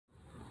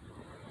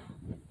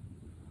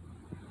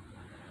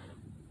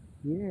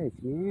Yes,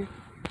 man.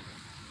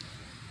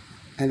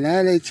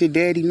 Allah let your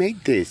daddy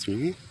make this,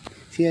 man.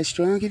 See how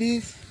strong it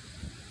is?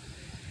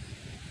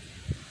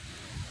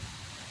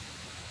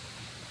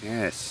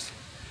 Yes.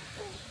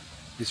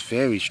 It's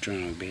very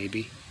strong,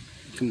 baby.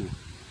 Come on.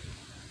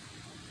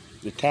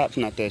 The top's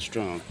not that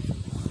strong.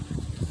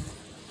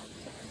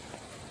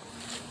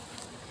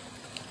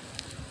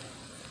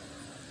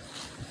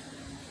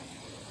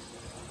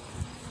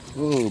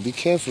 Oh, be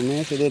careful,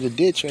 man. There's a little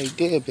ditch right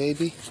there,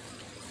 baby.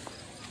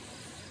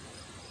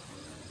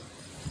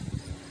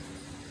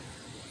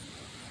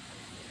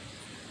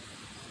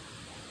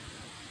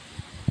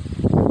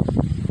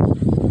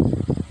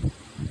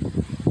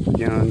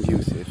 Young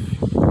Yusuf,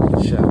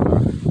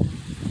 inshALLAH.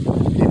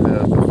 He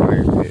loves the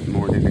fire pit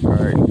more than the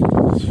garden.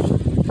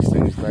 It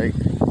seems like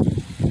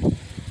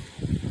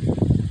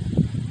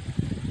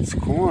it's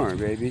corn,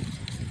 baby.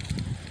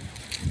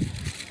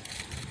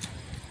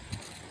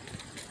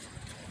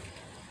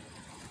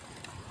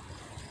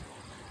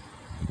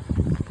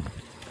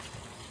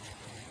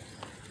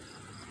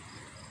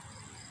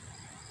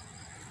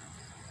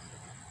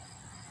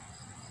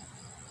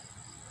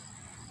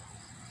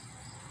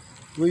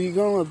 Where you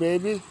going,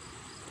 baby?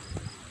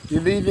 You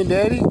leaving,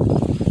 daddy?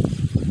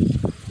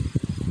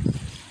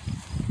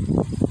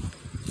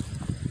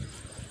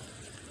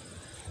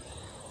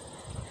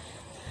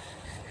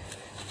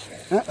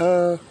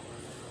 Uh-oh.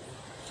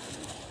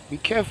 Be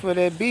careful of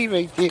that bee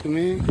right there,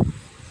 man.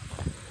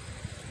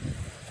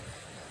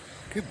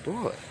 Good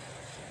boy.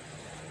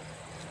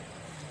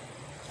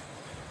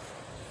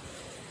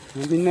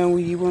 Let me know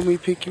when you want me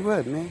to pick you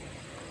up, man.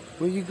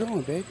 Where you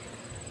going, baby?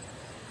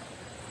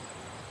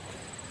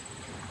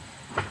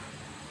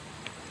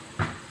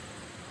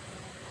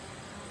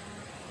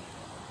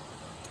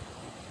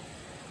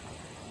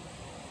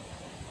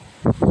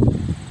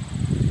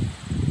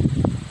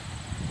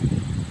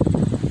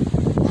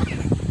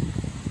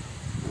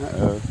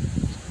 Uh-oh.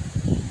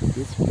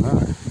 It's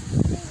fine.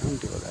 Don't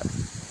do that.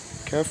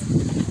 Careful.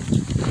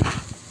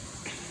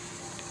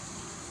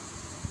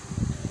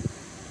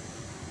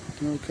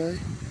 You okay?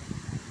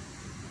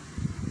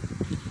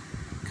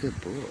 Good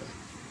boy.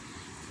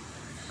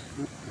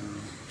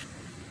 Uh-oh.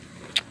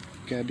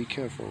 Gotta be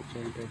careful,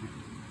 okay, baby?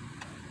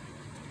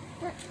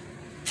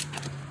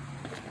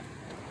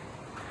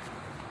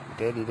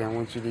 Daddy don't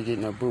want you to get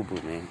no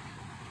boo-boo, man.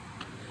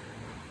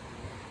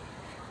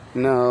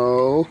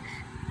 No.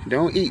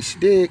 Don't eat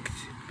sticks,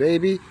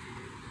 baby.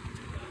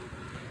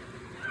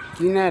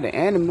 You're not an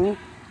animal.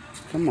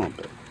 Come on,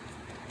 baby.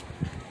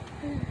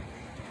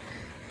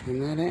 You're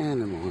not an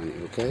animal, honey,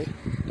 okay?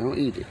 Don't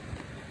eat it.